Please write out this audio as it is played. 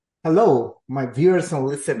Hello, my viewers and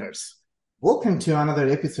listeners. Welcome to another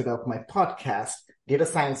episode of my podcast, Data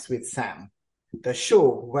Science with Sam, the show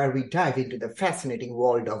where we dive into the fascinating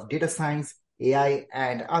world of data science, AI,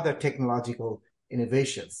 and other technological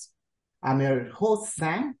innovations. I'm your host,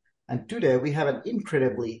 Sam, and today we have an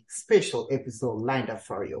incredibly special episode lined up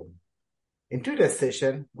for you. In today's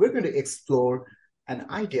session, we're going to explore an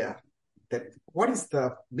idea that what is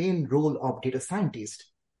the main role of data scientist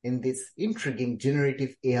in this intriguing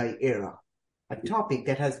generative AI era, a topic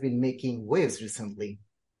that has been making waves recently.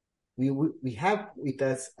 We have with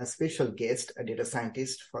us a special guest, a data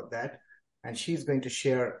scientist for that, and she's going to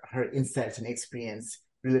share her insights and experience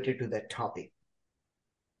related to that topic.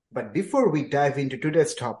 But before we dive into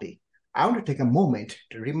today's topic, I want to take a moment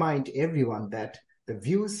to remind everyone that the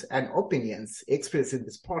views and opinions expressed in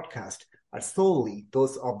this podcast are solely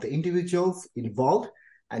those of the individuals involved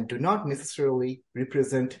and do not necessarily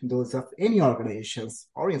represent those of any organizations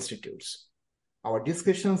or institutes. Our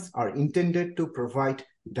discussions are intended to provide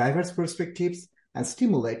diverse perspectives and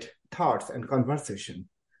stimulate thoughts and conversation,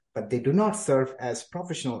 but they do not serve as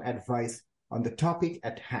professional advice on the topic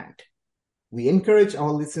at hand. We encourage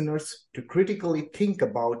our listeners to critically think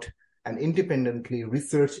about and independently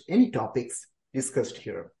research any topics discussed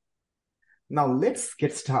here. Now let's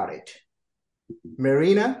get started.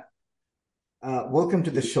 Marina, welcome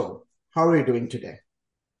to the show. How are you doing today?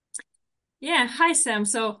 Yeah, hi Sam.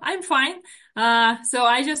 So I'm fine. So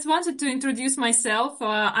I just wanted to introduce myself.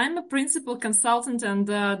 I'm a principal consultant and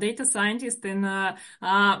data scientist in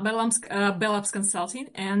Bellabs Consulting,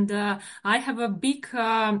 and I have a big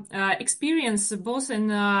experience both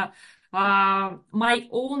in my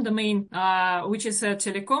own domain, which is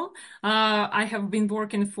telecom. I have been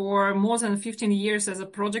working for more than 15 years as a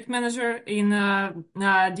project manager in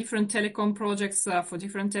different telecom projects for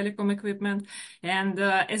different telecom equipment. And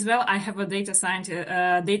as well, I have a data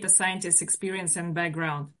scientist experience and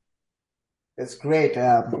background. It's great.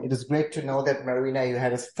 It is great to know that, Marina, you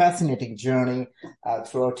had a fascinating journey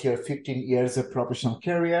throughout your 15 years of professional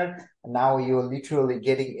career. And now you're literally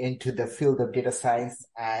getting into the field of data science.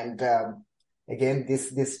 And again,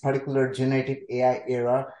 this particular generative AI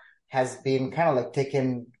era has been kind of like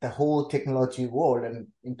taken the whole technology world and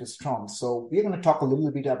into storm. So we're going to talk a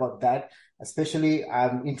little bit about that. Especially,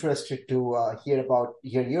 I'm interested to hear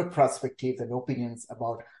your perspectives and opinions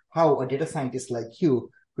about how a data scientist like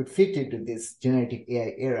you could fit into this generative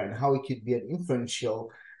AI era and how it could be an influential,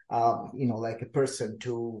 like a person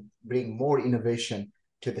to bring more innovation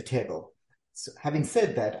to the table. So having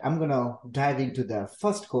said that, I'm going to dive into the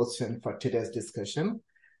first question for today's discussion.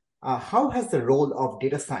 How has the role of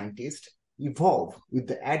data scientist evolved with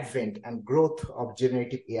the advent and growth of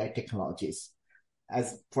generative AI technologies?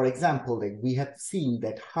 As, for example, like we have seen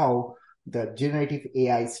that how the generative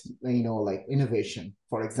AI's, like innovation,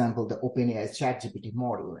 for example, the OpenAI's ChatGPT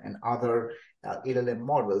model and other LLM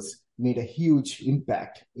models made a huge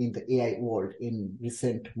impact in the AI world in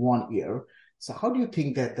recent 1 year. So how do you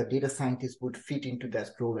think that the data scientists would fit into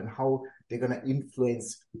that role and how they're going to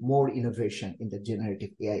influence more innovation in the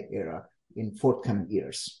generative AI era in forthcoming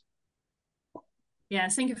years? Yeah,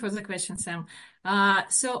 thank you for the question, Sam.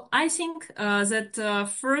 So I think that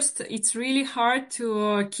first, it's really hard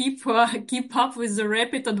to keep up with the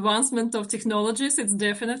rapid advancement of technologies. It's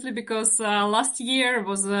definitely because last year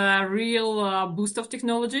was a real boost of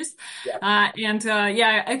technologies, Yeah. and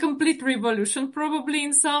yeah, a complete revolution probably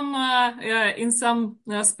in some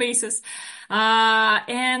spaces.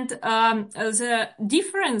 And the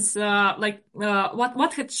difference,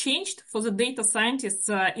 what had changed for the data scientists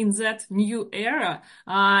in that new era,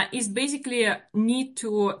 is basically need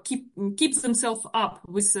to keep themselves up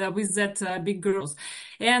with that big growth.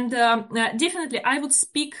 And definitely, I would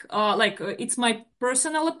speak it's my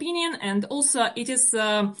personal opinion, and also it is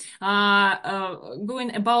going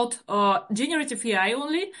about generative AI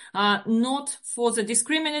only, not for the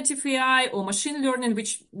discriminative AI or machine learning,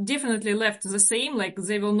 which definitely left the same, like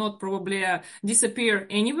they will not probably disappear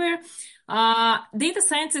anywhere. Data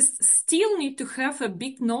scientists still need to have a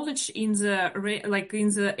big knowledge in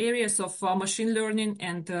the areas of machine learning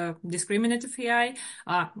and discriminative AI,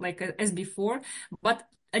 as before. But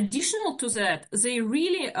additional to that, they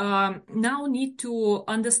really now need to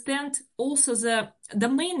understand also the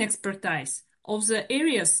domain expertise of the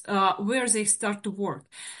areas where they start to work.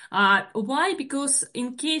 Why? Because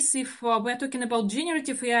in case if we're talking about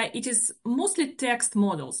generative AI, it is mostly text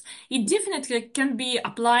models. It definitely can be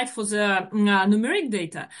applied for the numeric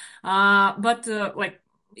data, but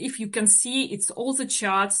if you can see, it's all the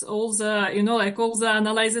charts, all the, like all the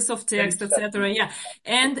analysis of text, etc. Yeah.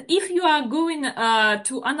 And if you are going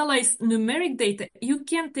to analyze numeric data, you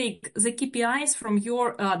can take the KPIs from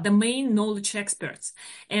your domain knowledge experts,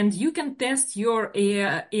 and you can test your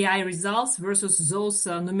AI results versus those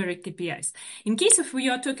numeric KPIs. In case if we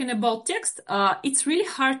are talking about text, it's really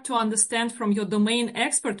hard to understand from your domain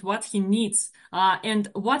expert what he needs and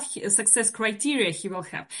what success criteria he will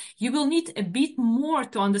have. You will need a bit more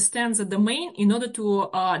to understand the domain in order to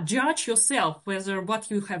judge yourself whether what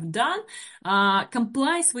you have done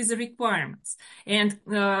complies with the requirements and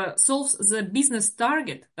solves the business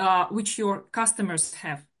target which your customers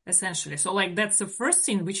have. Essentially. So like that's the first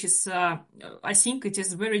thing, which is, I think it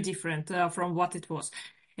is very different from what it was.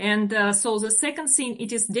 And so the second thing,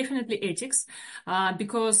 it is definitely ethics,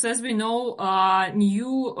 because as we know,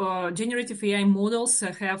 new generative AI models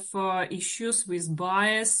have issues with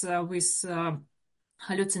bias, with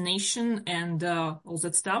hallucination and all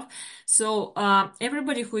that stuff. So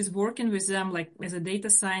everybody who is working with them, like as a data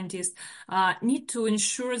scientist, need to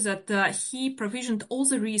ensure that he provisioned all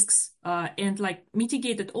the risks and like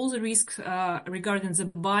mitigated all the risks regarding the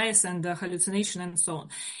bias and the hallucination and so on.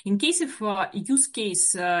 In case if use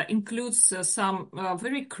case includes some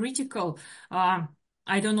very critical, I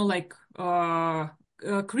don't know, like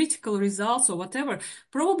critical results or whatever,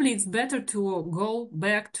 probably it's better to go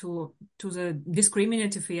back to the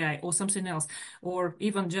discriminative AI or something else, or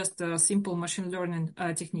even just simple machine learning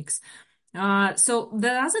techniques. So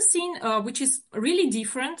the other thing, which is really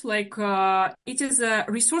different, like it is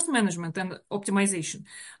resource management and optimization,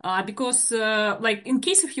 because like in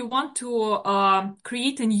case if you want to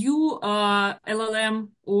create a new LLM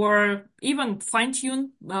or even fine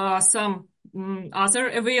tune some other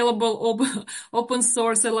available open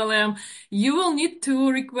source LLM, you will need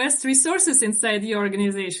to request resources inside your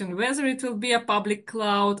organization, whether it will be a public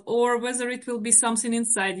cloud or whether it will be something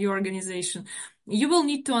inside your organization. You will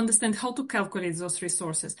need to understand how to calculate those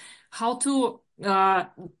resources, how to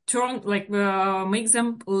make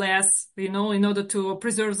them less, in order to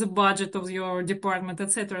preserve the budget of your department,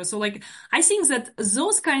 etc. So like, I think that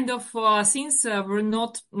those kind of things were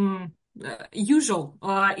not usual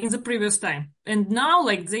in the previous time, and now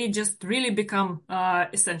like they just really become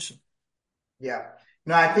essential. Yeah,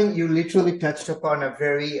 no, I think you literally touched upon a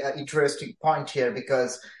very interesting point here,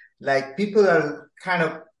 because like people are kind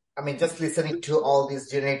of, I mean, just listening to all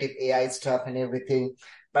this generative AI stuff and everything,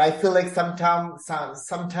 but I feel like sometime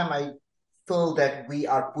I feel that we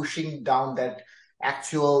are pushing down that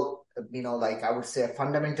actual, like I would say a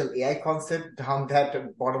fundamental AI concept down that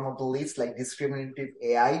bottom of the list, like discriminative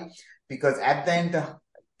AI, because at the end,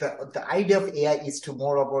 the idea of AI is to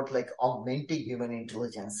more about like augmenting human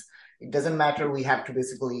intelligence. It doesn't matter, we have to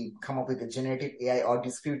basically come up with a generative AI or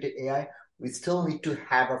discriminative AI. We still need to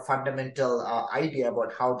have a fundamental idea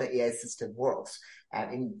about how the AI system works.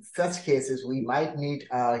 And in such cases, we might need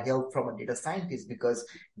help from a data scientist, because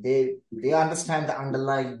they understand the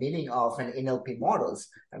underlying meaning of an NLP models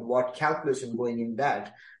and what calculation going in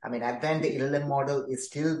that. I mean, at the end, the LLM model is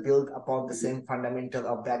still built upon the same fundamental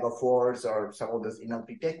of bag of words or some of those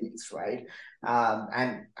NLP techniques, right?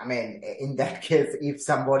 And I mean, in that case, if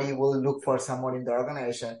somebody will look for someone in the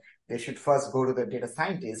organization, they should first go to the data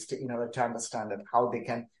scientist in order to understand that how they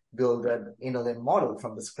can build an LLM model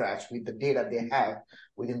from the scratch with the data they have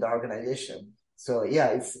within the organization. So yeah,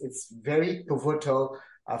 it's very pivotal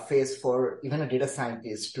phase for even a data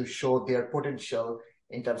scientist to show their potential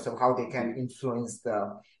in terms of how they can influence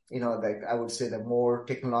the, like I would say the more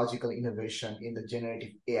technological innovation in the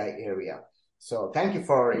generative AI area. So thank you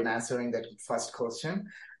for answering that first question.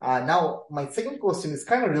 Now, my second question is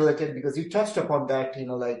kind of related, because you touched upon that,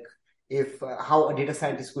 like if how a data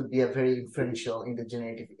scientist could be a very influential in the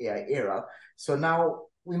generative AI era. So now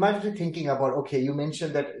we might be thinking about, okay, you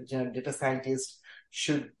mentioned that data scientists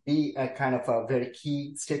should be a kind of a very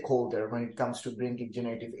key stakeholder when it comes to bringing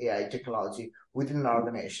generative AI technology within an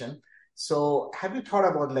organization. So have you thought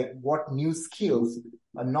about like what new skills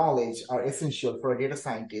or knowledge are essential for a data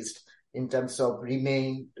scientist in terms of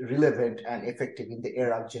remaining relevant and effective in the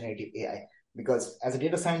era of generative AI? Because as a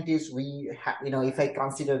data scientist, we have, if I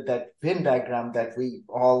consider that Venn diagram that we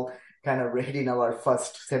all kind of read in our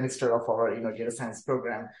first semester of our, data science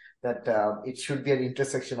program, that it should be an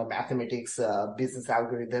intersection of mathematics, business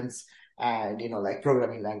algorithms, and, like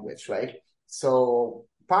programming language, right? So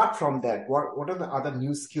apart from that, what are the other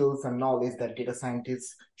new skills and knowledge that data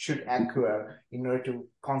scientists should acquire in order to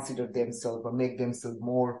consider themselves or make themselves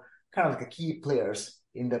more kind of like a key players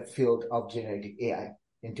in the field of generative AI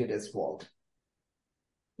in today's world?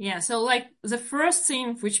 Yeah, so like the first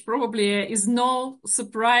thing, which probably is no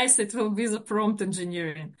surprise, it will be the prompt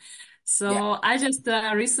engineering. Yeah. So I just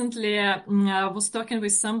recently was talking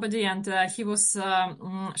with somebody, and he was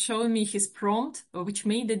showing me his prompt, which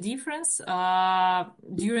made a difference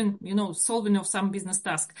during, solving of some business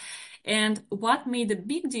task. And what made a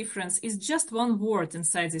big difference is just one word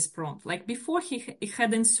inside this prompt. Like before he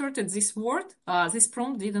had inserted this word, this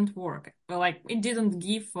prompt didn't work. Like it didn't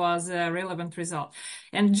give the relevant result.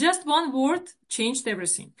 And just one word changed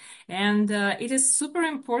everything. And it is super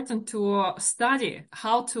important to study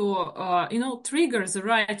how to, trigger the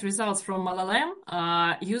right results from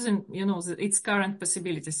LLM using, its current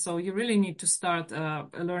possibilities. So you really need to start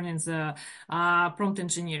learning the prompt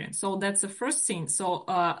engineering. So that's the first thing. So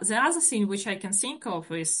the other thing which I can think of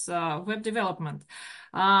is web development.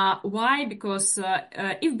 Why? Because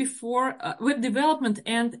if before web development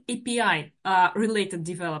and API related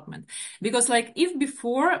development, because like if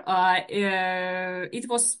before it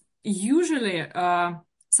was usually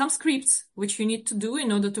some scripts which you need to do in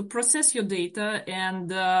order to process your data and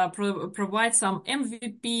provide some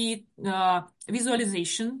MVP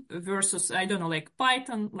visualization versus, I don't know, like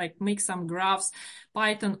Python, like make some graphs,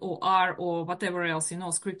 Python or R or whatever else,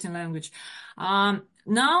 scripting language.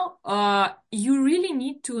 Now, you really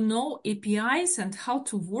need to know APIs and how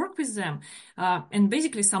to work with them, and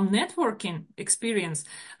basically some networking experience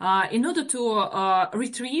in order to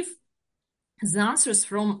retrieve the answers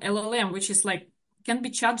from LLM, which is like can be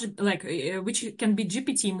which can be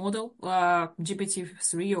GPT model,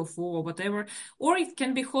 GPT-3 or 4 or whatever, or it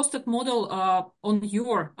can be hosted model on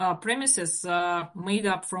your premises made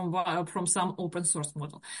up from some open source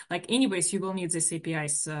model. Like anyways, you will need this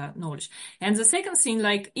APIs knowledge. And the second thing,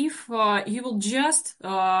 like if you will just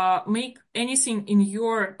make anything in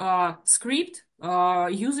your script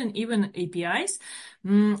using even APIs,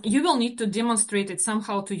 you will need to demonstrate it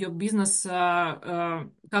somehow to your business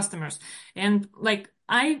customers. And like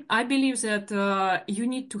I believe that you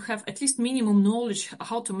need to have at least minimum knowledge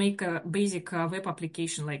how to make a basic web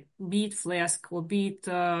application, like be it Flask or be it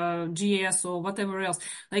GS or whatever else.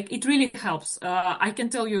 Like it really helps. I can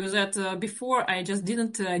tell you that before I just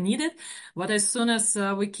didn't need it, but as soon as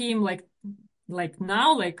we came like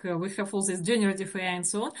now, we have all this generative AI and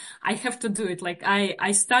so on, I have to do it. Like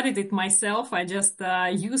I studied it myself. I just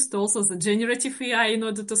used also the generative AI in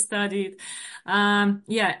order to study it.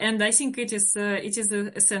 Yeah, and I think it is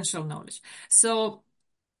essential knowledge. So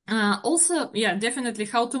also, yeah, definitely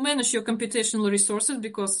how to manage your computational resources,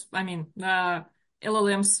 because I mean,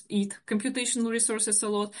 LLMs eat computational resources a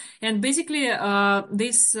lot. And basically,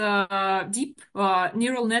 this deep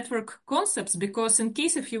neural network concepts, because in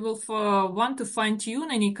case if you will want to fine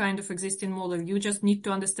tune any kind of existing model, you just need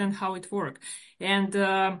to understand how it works.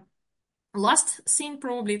 And last thing,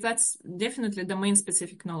 probably that's definitely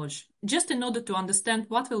domain-specific knowledge, just in order to understand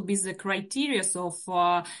what will be the criteria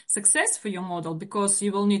of success for your model, because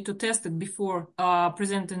you will need to test it before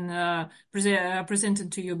presenting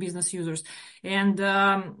to your business users. And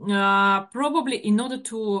probably in order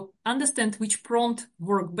to understand which prompt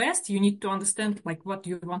work best, you need to understand like what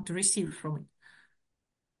you want to receive from it.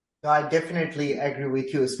 I definitely agree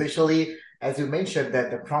with you, especially as you mentioned that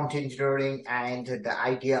the prompt engineering and the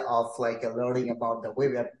idea of like learning about the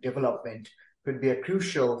web development could be a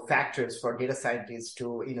crucial factors for data scientists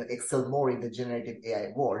to excel more in the generative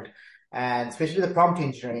AI world, and especially the prompt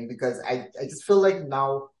engineering, because I just feel like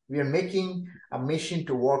now we are making a machine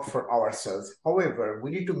to work for ourselves. However,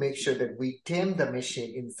 we need to make sure that we tame the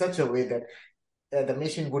machine in such a way that the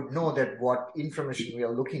machine would know that what information we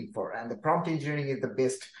are looking for, and the prompt engineering is the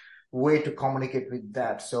best way to communicate with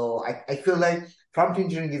that. So I feel like prompt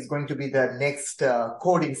engineering is going to be the next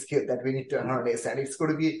coding skill that we need to harness, and it's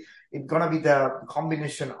going to be the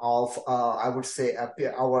combination of I would say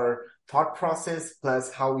our thought process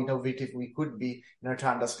plus how innovative we could be in order to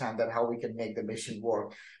understand that how we can make the machine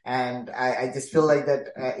work. And I just feel like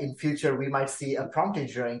that in future we might see a prompt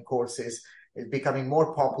engineering courses is becoming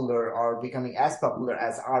more popular or becoming as popular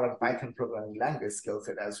as R and Python programming language skill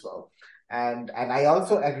set as well. And I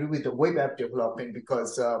also agree with the web app development,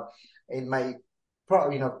 because in my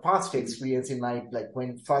past experience, in my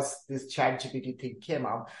when first this ChatGPT thing came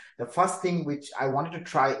out, the first thing which I wanted to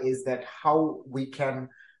try is that how we can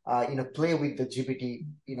play with the GPT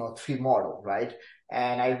 3 model, right?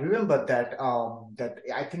 And I remember that that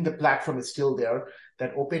I think the platform is still there.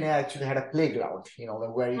 That OpenAI actually had a playground,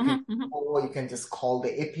 where you can you can just call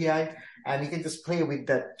the API and you can just play with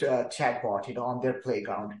that chatbot, on their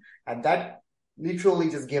playground. And that literally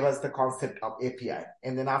just gave us the concept of API.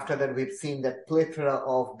 And then after that, we've seen that plethora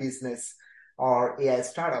of business or AI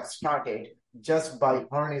startups started just by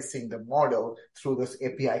harnessing the model through those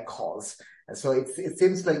API calls. And so it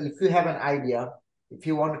seems like if you have an idea, if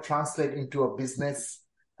you want to translate into a business,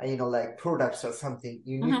 like products or something,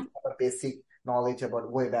 you need to have a basic knowledge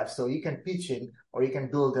about web apps. So you can pitch in, or you can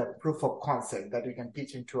build a proof of concept that you can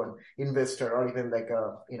pitch into an investor, or even like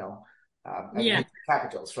venture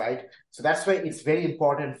capitals, right? So that's why it's very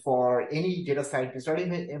important for any data scientist, or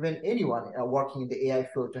even anyone working in the AI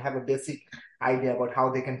field, to have a basic idea about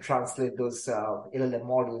how they can translate those LLM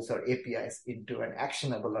models or APIs into an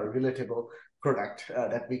actionable or relatable product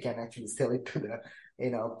that we can actually sell it to the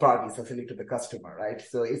parties, or sell it to the customer, right?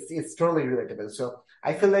 So it's totally relatable. So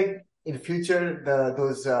I feel like in future,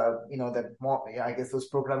 those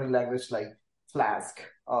programming language like Flask,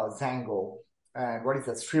 Django, and what is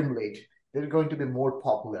that, Streamlit, they're going to be more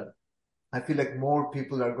popular. I feel like more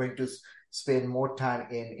people are going to spend more time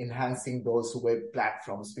in enhancing those web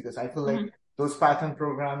platforms, because I feel like those Python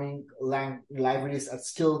programming libraries are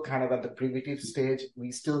still kind of at the primitive stage.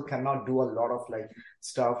 We still cannot do a lot of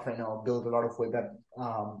stuff, build a lot of web app,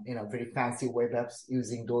 very fancy web apps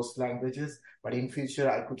using those languages. But in future,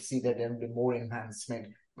 I could see that there will be more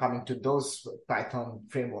enhancement coming to those Python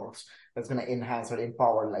frameworks that's going to enhance or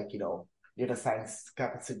empower, data science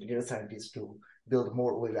capacity, data scientists to build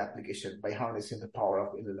more web applications by harnessing the power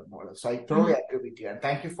of LLM models. So I totally agree with you, and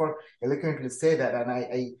thank you for eloquently say that. And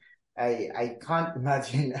I can't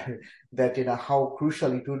imagine that how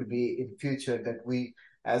crucial it would be in future that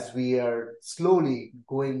as we are slowly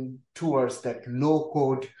going towards that low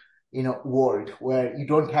code world, where you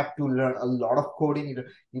don't have to learn a lot of coding,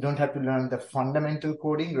 you don't have to learn the fundamental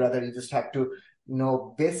coding, rather you just have to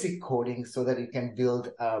know basic coding so that you can build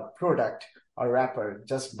a product or wrapper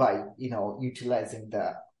just by utilizing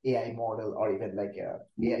the AI model, or even like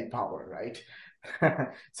AI power, right?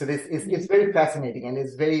 So it's very fascinating, and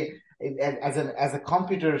it's very, as a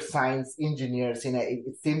computer science engineers,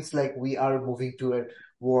 it seems like we are moving to a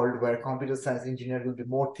world where computer science engineers will be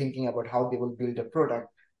more thinking about how they will build a product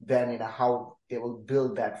than how they will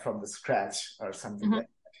build that from the scratch or something like that.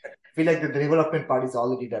 I feel like the development part is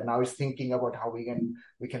already done. Now it's thinking about how we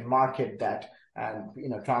can market that and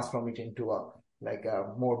transform it into a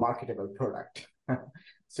more marketable product.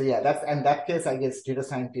 So yeah, in that case, I guess data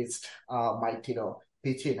scientists might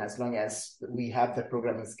pitch in, as long as we have the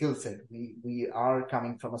programming skill set. We are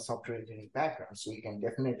coming from a software engineering background, so we can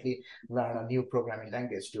definitely learn a new programming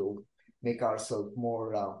language to make ourselves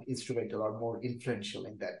more instrumental or more influential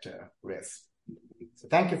in that race. So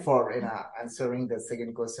thank you for answering the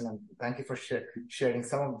second question, and thank you for sharing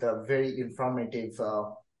some of the very informative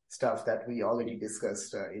stuff that we already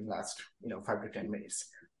discussed in last 5 to 10 minutes.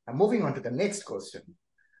 And moving on to the next question.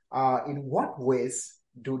 In what ways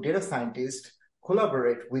do data scientists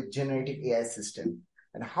collaborate with generative AI system,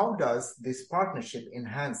 and how does this partnership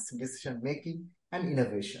enhance decision-making and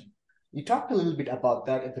innovation? You talked a little bit about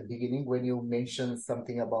that at the beginning when you mentioned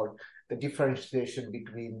something about the differentiation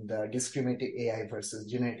between the discriminative AI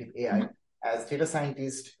versus generative AI, as data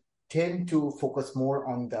scientists tend to focus more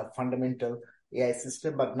on the fundamental AI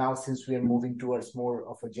system. But now, since we are moving towards more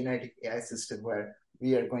of a generative AI system, where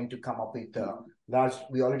we are going to come up with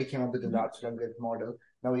we already came up with a large language model.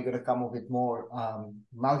 Now we're going to come up with more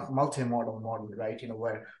multi-model model, right?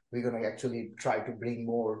 Where we're going to actually try to bring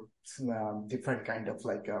more different kind of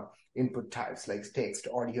input types, like text,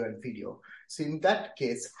 audio, and video. So in that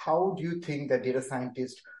case, how do you think that data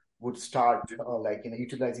scientists would start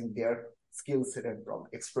utilizing their skill set and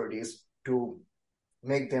expertise to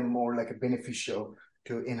make them more beneficial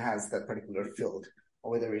to enhance that particular field?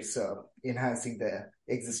 Or whether it's enhancing the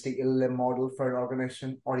existing LLM model for an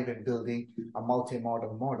organization, or even building a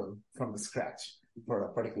multi-model model from the scratch for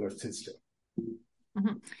a particular system.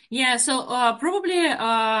 Yeah, so probably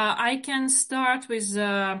I can start with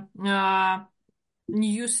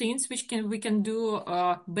new things which we can do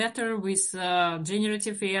better with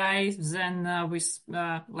generative AI than with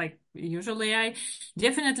usual AI.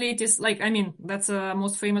 Definitely it is that's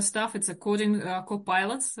most famous stuff. It's a coding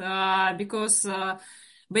co-pilots because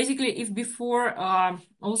basically if before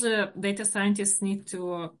all the data scientists need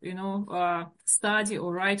to study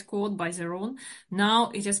or write code by their own,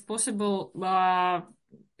 now it is possible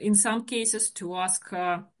in some cases to ask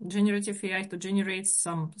generative AI to generate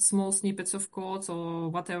some small snippets of code or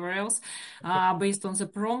whatever else based on the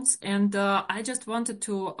prompts. And I just wanted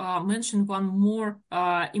to mention one more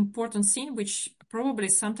important thing, which probably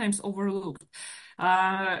sometimes overlooked.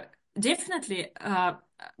 Definitely,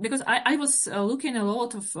 because I was looking a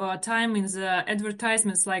lot of time in the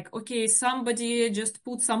advertisements, like, okay, somebody just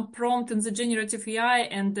put some prompt in the generative AI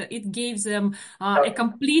and it gave them a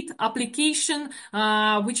complete application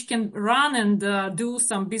which can run and do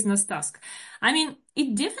some business task. I mean,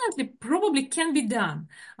 it definitely probably can be done.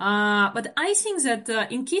 But I think that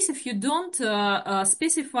in case if you don't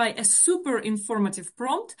specify a super informative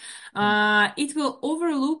prompt, it will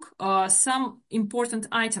overlook some important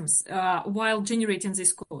items while generating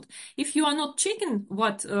this code. If you are not checking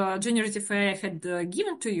what generative AI had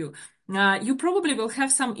given to you, you probably will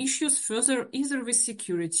have some issues further, either with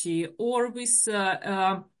security or with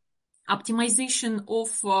optimization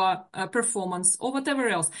of performance or whatever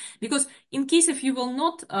else. Because in case if you will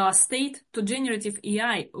not state to generative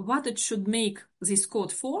AI what it should make this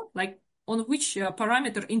code for, like on which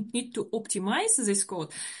parameter it need to optimize this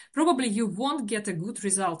code, probably you won't get a good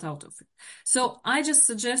result out of it. So I just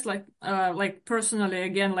suggest, like personally,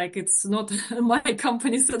 again, like it's not my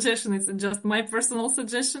company suggestion, it's just my personal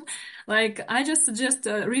suggestion. Like I just suggest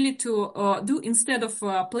really to do, instead of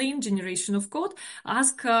plain generation of code,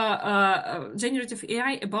 ask generative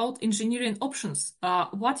AI about engineering options,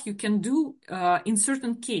 what you can do in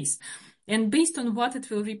certain case. And based on what it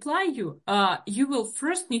will reply you, you will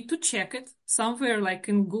first need to check it somewhere, like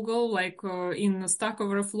in Google, like in Stack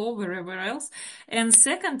Overflow, wherever else. And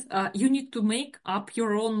second, you need to make up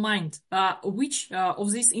your own mind, which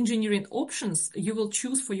of these engineering options you will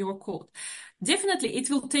choose for your code. Definitely, it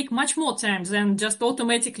will take much more time than just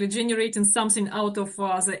automatically generating something out of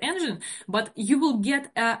the engine, but you will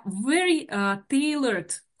get a very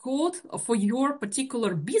tailored code for your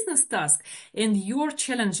particular business task and your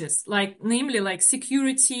challenges, like namely like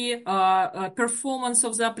security, performance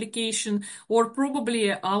of the application, or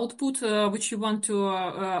probably output which you want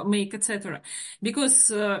to make, etc. Because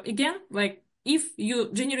again, like if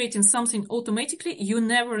you're generating something automatically, you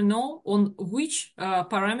never know on which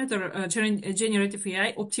parameter generative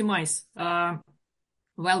AI optimize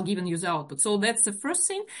while giving you the output. So that's the first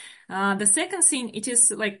thing. The second thing, it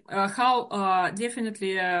is like how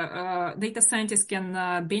definitely data scientists can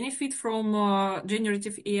benefit from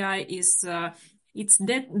generative AI is it's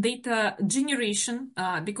that data generation,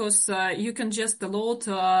 because you can just load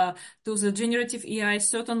to the generative AI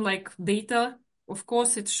certain like data. Of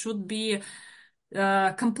course, it should be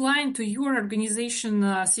compliant to your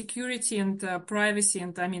organization security and privacy,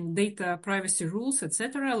 and I mean data privacy rules,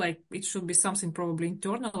 etc. Like it should be something probably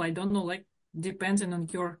internal, I don't know, like depending on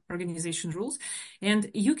your organization rules.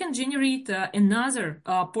 And you can generate another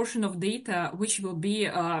portion of data which will be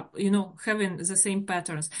having the same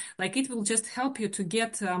patterns. Like it will just help you to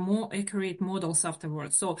get more accurate models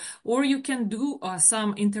afterwards. So, or you can do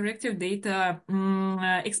some interactive data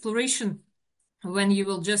exploration, when you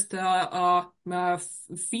will just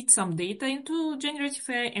feed some data into generative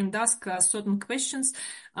AI and ask certain questions,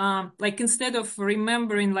 like instead of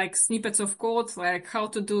remembering like snippets of code, like how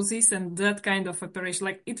to do this and that kind of operation,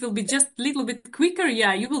 like it will be just a little bit quicker.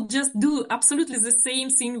 Yeah, you will just do absolutely the same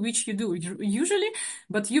thing which you do usually,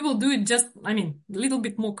 but you will do it just, I mean, a little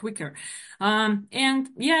bit more quicker. And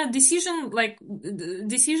yeah, decision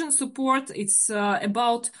support, it's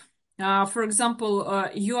about for example,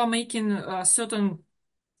 you are making certain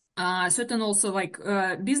also like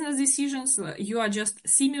business decisions. You are just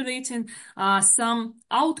simulating some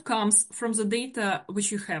outcomes from the data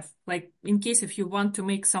which you have. Like in case if you want to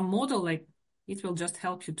make some model, like it will just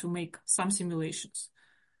help you to make some simulations.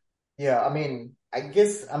 Yeah, I mean,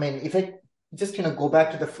 if I just go back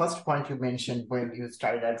to the first point you mentioned when you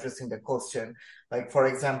started addressing the question, like for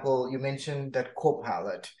example, you mentioned that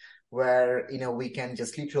Copilot, where we can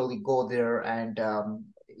just literally go there and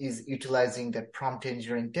is utilizing that prompt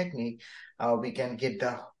engineering technique, we can get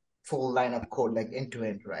the full line of code like end to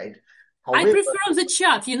end, right? I prefer the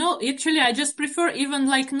chat, actually I just prefer even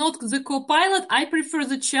like not the Copilot, I prefer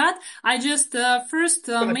the chat. I just first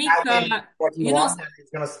make, what you want and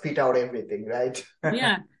it's going to spit out everything, right?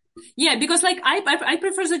 Yeah. Yeah, because like I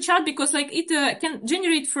prefer the chat because like it can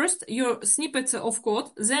generate first your snippet of code,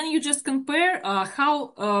 then you just compare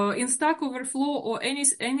how in Stack Overflow or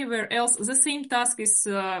anywhere else the same task is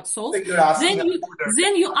solved.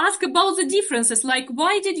 Then you ask about the differences, like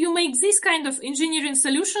why did you make this kind of engineering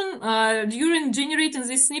solution during generating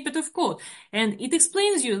this snippet of code, and it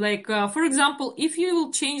explains you like for example, if you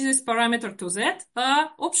will change this parameter to that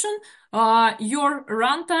option, your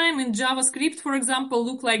runtime in JavaScript, for example,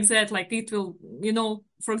 look like that. Like it will,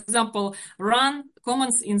 for example, run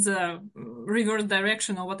commands in the reverse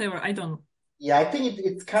direction or whatever. I don't know. Yeah, I think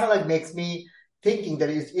it's kind of like makes me thinking that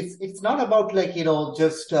it's not about like,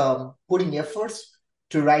 just putting efforts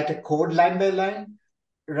to write a code line by line.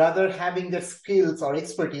 rather having the skills or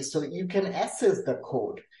expertise so you can assess the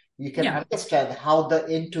code. You can understand how the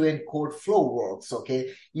end-to-end code flow works.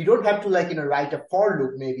 Okay. You don't have to write a for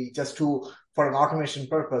loop maybe just for an automation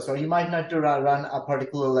purpose, or you might not to run a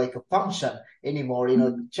particular a function anymore.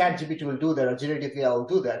 ChatGPT will do that, or generative AI will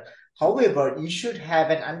do that. However, you should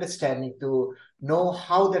have an understanding to know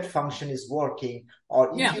how that function is working,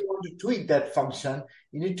 or if you want to tweak that function,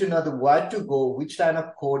 you need to know where to go, which line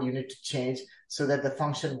of code you need to change so that the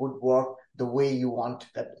function would work the way you want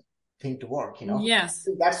that thing to work, Yes.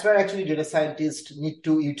 So that's where actually data scientists need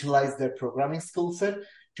to utilize their programming skill set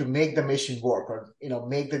to make the machine work, or,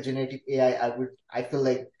 make the generative AI. I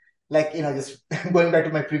feel just going back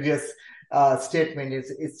to my previous statement,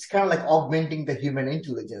 it's kind of like augmenting the human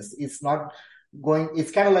intelligence. It's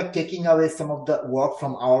kind of like taking away some of the work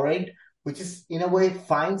from our end, which is in a way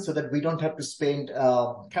fine, so that we don't have to spend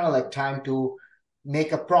kind of like time to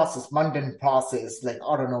make a mundane process like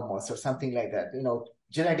autonomous or something like that.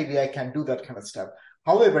 Generative AI can do that kind of stuff.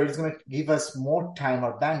 However, it's going to give us more time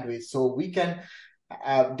or bandwidth, so we can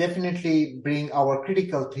definitely bring our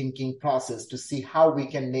critical thinking process to see how we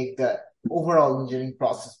can make the overall engineering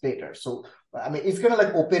process better. So, I mean, it's going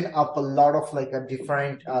to open up a lot of a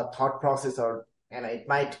different thought process, and it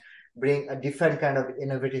might bring a different kind of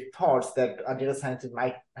innovative thoughts that a data scientist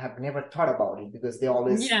might have never thought about it, because they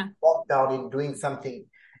always walk down in doing something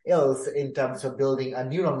else in terms of building a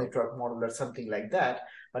neural network model or something like that.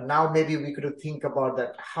 But now maybe we could think about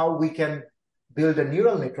that, how we can build a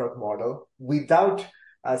neural network model without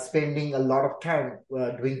spending a lot of time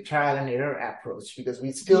doing trial and error approach, because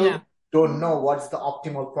we still don't know what's the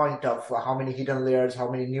optimal point of how many hidden layers, how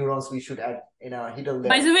many neurons we should add in a hidden layer.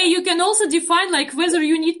 By the way, you can also define whether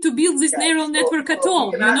you need to build this neural network at all.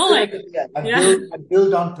 Build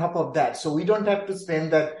on top of that. So we don't have to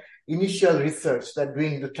spend that initial research, that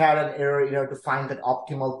doing the trial and error, to find that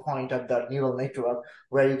optimal point of the neural network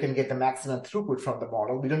where you can get the maximum throughput from the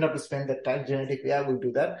model. We don't have to spend that time. Generative AI will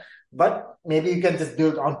do that. But maybe you can just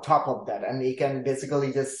build on top of that, and you can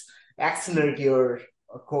basically just accelerate your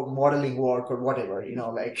modeling work or whatever,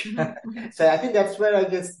 So I think that's where I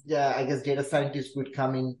guess data scientists would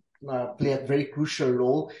come in, play a very crucial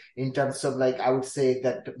role in terms of I would say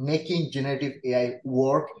that making generative AI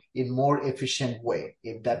work in more efficient way,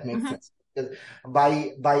 if that makes sense. Because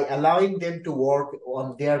by allowing them to work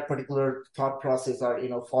on their particular thought process,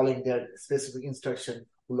 or following their specific instruction,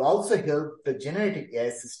 will also help the generative AI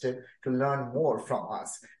system to learn more from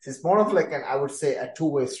us. So it's more of I would say a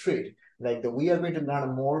two-way street. We are going to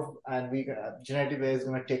learn more, and generative AI is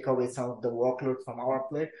going to take away some of the workload from our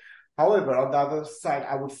plate. However, on the other side,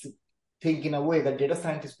 I would think in a way that data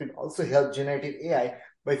scientists will also help generative AI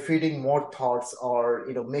by feeding more thoughts, or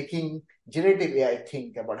making generative AI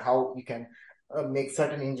think about how you can make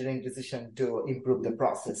certain engineering decision to improve the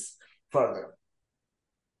process further.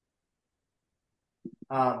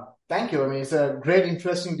 Thank you. I mean, it's a great,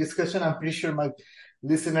 interesting discussion. I'm pretty sure my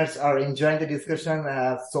listeners are enjoying the discussion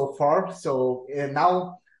so far. So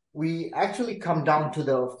now we actually come down to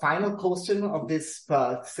the final question of this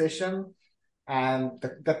session. And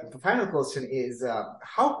the final question is,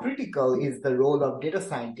 how critical is the role of data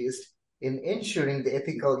scientists in ensuring the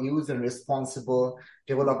ethical use and responsible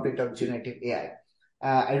development of generative AI?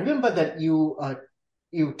 I remember that you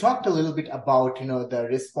talked a little bit about, the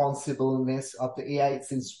responsibleness of the AI,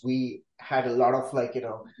 since we had a lot of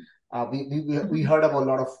we heard about a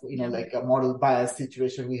lot of, a model bias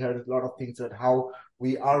situation. We heard a lot of things about how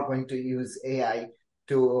we are going to use AI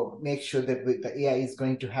to make sure that the AI is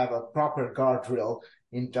going to have a proper guardrail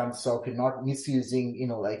in terms of not misusing,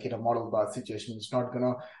 in a model bias situation. It's not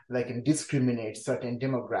going to discriminate certain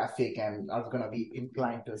demographic and not going to be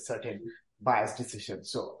inclined to a certain bias decision.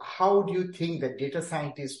 So how do you think that data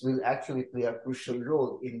scientists will actually play a crucial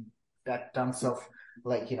role in that terms of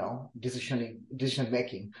decision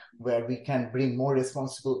making, where we can bring more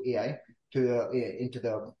responsible AI into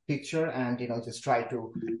the picture, and just try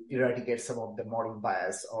to eradicate some of the model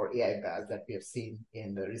bias or AI bias that we have seen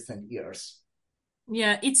in the recent years?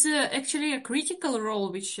 Yeah, it's actually a critical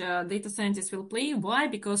role which data scientists will play. Why?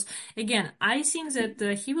 Because, again, I think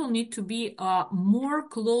that he will need to be more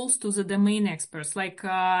close to the domain experts.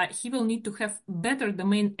 He will need to have better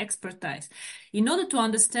domain expertise in order to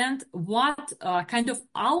understand what kind of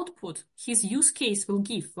output his use case will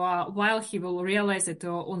give while he will realize it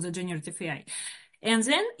on the generative AI. And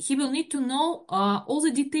then he will need to know all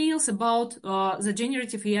the details about the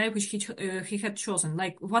generative AI which he had chosen,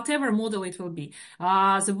 like whatever model it will be,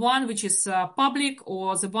 the one which is public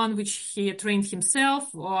or the one which he trained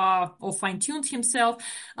himself or fine-tuned himself.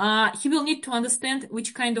 He will need to understand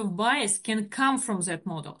which kind of bias can come from that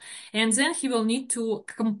model, and then he will need to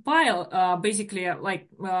compile basically like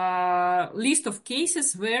list of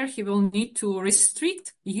cases where he will need to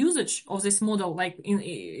restrict usage of this model, like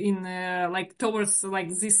in like towards like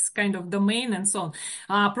this kind of domain and so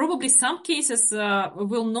on. Probably some cases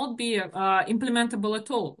will not be implementable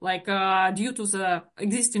at all, like due to the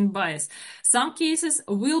existing bias. Some cases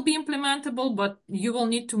will be implementable, but you will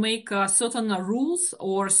need to make certain rules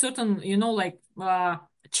or certain, like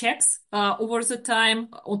checks over the time,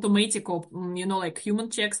 automatic or like human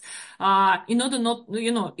checks, in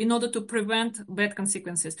order to prevent bad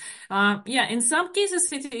consequences. Yeah, in some cases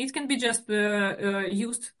it can be just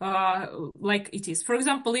used like it is. For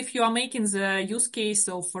example, if you are making the use case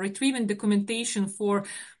of retrieving documentation for,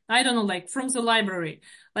 I don't know, like from the library.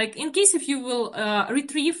 Like in case if you will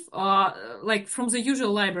retrieve like from the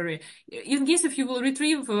usual library, in case if you will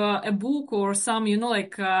retrieve a book or some,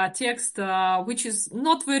 like text which is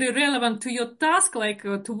not very relevant to your task, like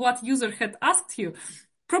to what user had asked you,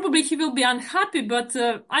 probably he will be unhappy, but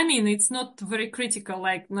I mean, it's not very critical.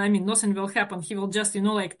 Like, I mean, nothing will happen. He will just,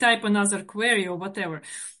 like type another query or whatever.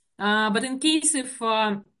 But in case if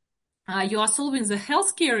you are solving the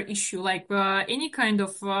healthcare issue, like any kind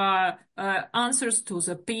of answers to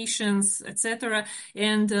the patients, etc.,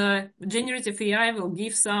 and generative AI will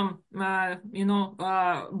give some, bad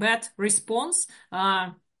response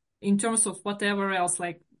in terms of whatever else,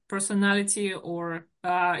 like personality or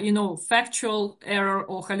factual error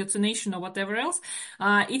or hallucination or whatever else,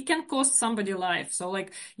 it can cost somebody life. So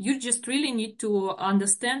like you just really need to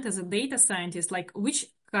understand as a data scientist, like which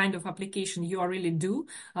kind of application you are really do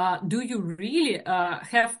you really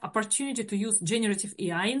have opportunity to use generative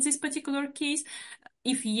AI in this particular case?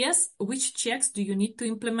 If yes, which checks do you need to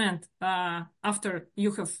implement after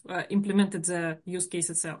you have implemented the use case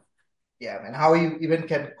itself? Yeah, and how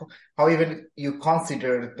even you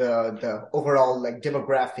consider the overall like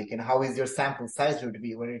demographic, and how is your sample size would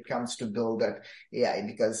be when it comes to build that AI?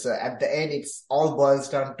 Because at the end, it's all boils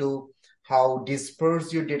down to how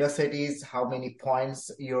dispersed your data set is, how many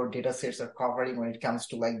points your data sets are covering when it comes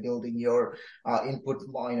to like building your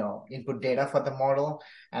input data for the model.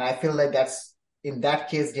 And I feel like that's in that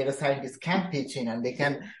case, data scientists can pitch in and they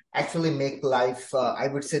can actually make life, I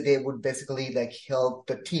would say they would basically like help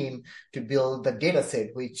the team to build the data set,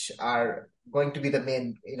 which are going to be the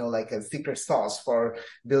main, like a secret sauce for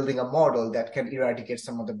building a model that can eradicate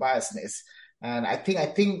some of the biasness. And I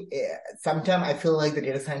think sometimes I feel like the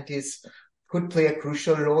data scientists could play a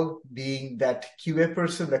crucial role being that QA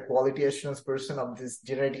person, the quality assurance person of this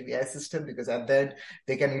generative AI system, because at the end,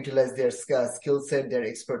 they can utilize their skill set, their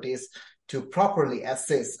expertise to properly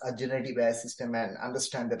assess a generative AI system and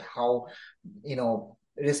understand that how,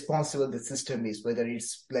 responsible the system is, whether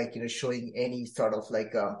it's like, showing any sort of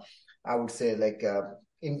like, I would say like,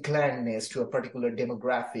 inclinedness to a particular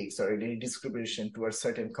demographics or any discrimination to a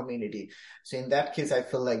certain community. So in that case, I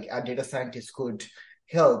feel like a data scientist could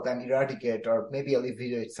help and eradicate or maybe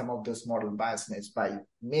alleviate some of those model biasness by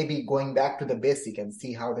maybe going back to the basic and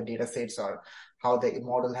see how the data sets are, how the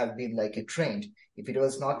model has been like trained. If it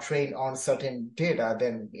was not trained on certain data,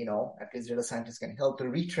 then, at least data scientists can help to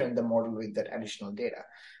retrain the model with that additional data.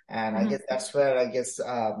 And I guess that's where I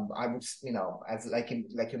would, as like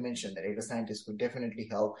you mentioned, the data scientists would definitely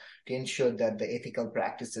help to ensure that the ethical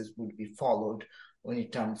practices would be followed when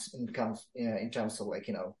it comes in terms of like,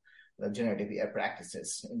 the generative AI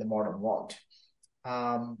practices in the modern world.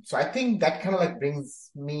 So I think that kind of like brings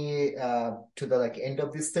me to the like end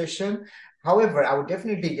of this session. However, I would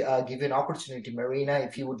definitely give you an opportunity, Marina,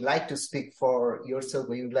 if you would like to speak for yourself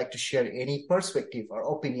or you would like to share any perspective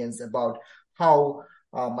or opinions about how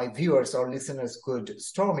my viewers or listeners could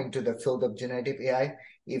storm into the field of generative AI.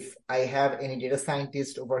 If I have any data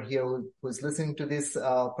scientist over here who's listening to this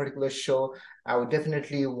particular show, I would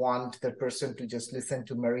definitely want that person to just listen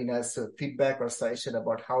to Marina's feedback or suggestion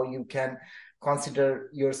about how you can consider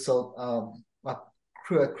yourself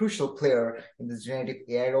a crucial player in this generative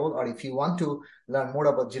AI role, or if you want to learn more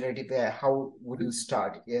about generative AI, how would you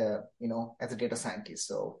start, as a data scientist?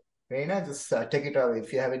 So, Marina, just take it away.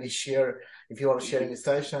 If you have if you want to share any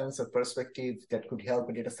suggestions or perspective that could help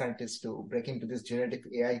a data scientist to break into this generative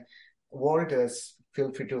AI world,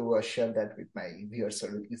 feel free to share that with my viewers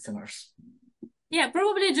or listeners. Yeah,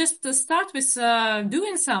 probably just to start with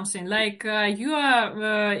doing something like you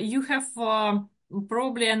have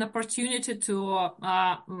probably an opportunity to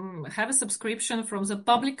have a subscription from the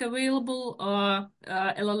public available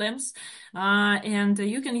LLMs, and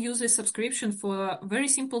you can use a subscription for very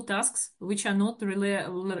simple tasks which are not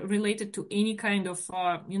related to any kind of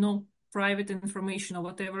private information or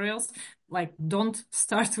whatever else. Like, don't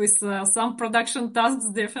start with some production tasks,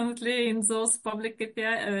 definitely in those public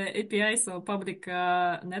APIs or public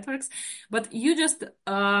networks. But you just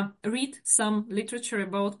read some literature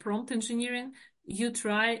about prompt engineering. You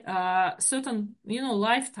try certain,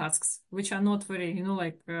 life tasks, which are not very,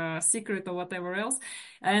 secret or whatever else.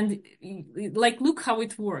 And look how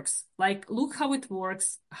it works.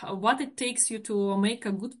 What it takes you to make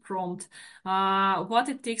a good prompt, what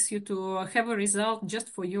it takes you to have a result just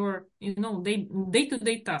for your,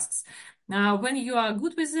 day-to-day tasks. When you are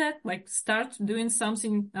good with that, start doing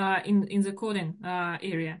something in the coding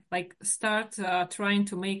area. Start trying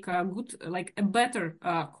to make a good, a better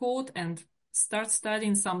code, and start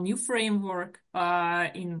studying some new framework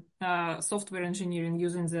in software engineering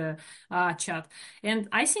using the chat. And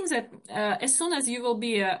I think that as soon as you will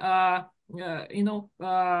be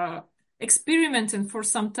experimenting for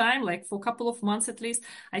some time, like for a couple of months at least,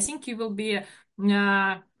 I think you will be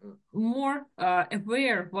more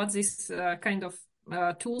aware what this kind of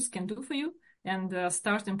tools can do for you, and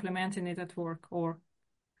start implementing it at work.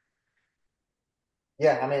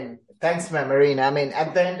 Yeah, thanks, Marina.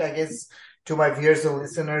 At the end, I guess, to my viewers and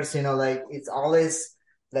listeners, it's always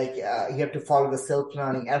you have to follow the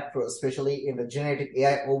self-learning approach, especially in the generative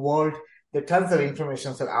AI world. There are tons of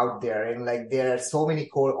information out there, and there are so many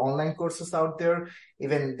online courses out there.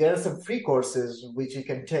 Even there are some free courses which you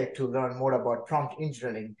can take to learn more about prompt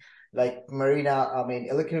engineering. Like Marina,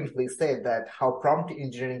 eloquently said that how prompt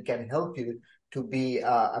engineering can help you to be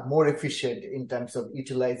more efficient in terms of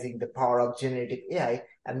utilizing the power of generative AI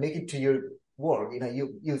and make it to your work,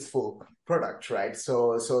 useful product, right?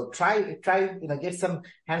 So try, get some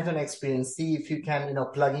hands-on experience, see if you can,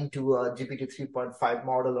 plug into a GPT 3.5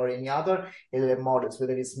 model or any other LLM models,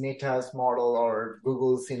 whether it's Meta's model or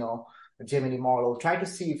Google's, Gemini model. Try to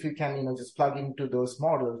see if you can, just plug into those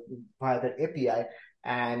models via the API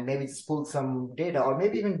and maybe just pull some data, or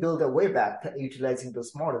maybe even build a web app utilizing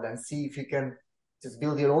those models, and see if you can just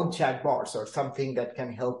build your own chatbots or something that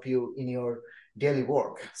can help you in your daily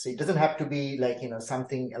work. So it doesn't have to be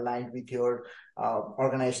something aligned with your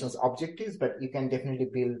organization's objectives, but you can definitely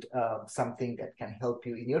build something that can help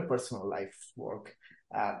you in your personal life work.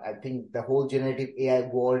 I think the whole generative AI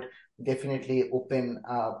world definitely open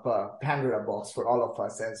up Pandora box for all of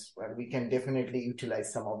us, as well. We can definitely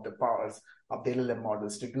utilize some of the powers of the LLM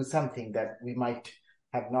models to do something that we might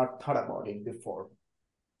have not thought about it before.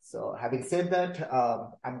 So having said that,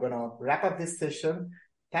 I'm going to wrap up this session.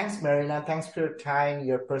 Thanks, Marina. Thanks for your time,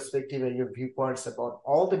 your perspective, and your viewpoints about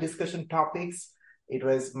all the discussion topics. It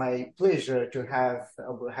was my pleasure to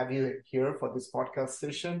have you here for this podcast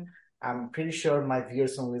session. I'm pretty sure my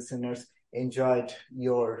viewers and listeners enjoyed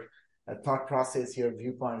your thought process, your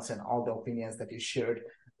viewpoints, and all the opinions that you shared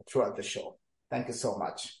throughout the show. Thank you so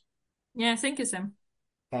much. Yeah, thank you, Sam.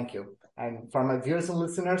 Thank you. And for my viewers and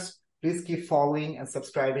listeners, please keep following and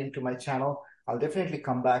subscribing to my channel. I'll definitely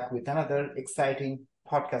come back with another exciting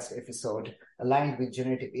podcast episode aligned with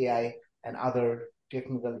generative AI and other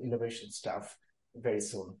technical innovation stuff very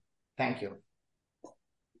soon. Thank you.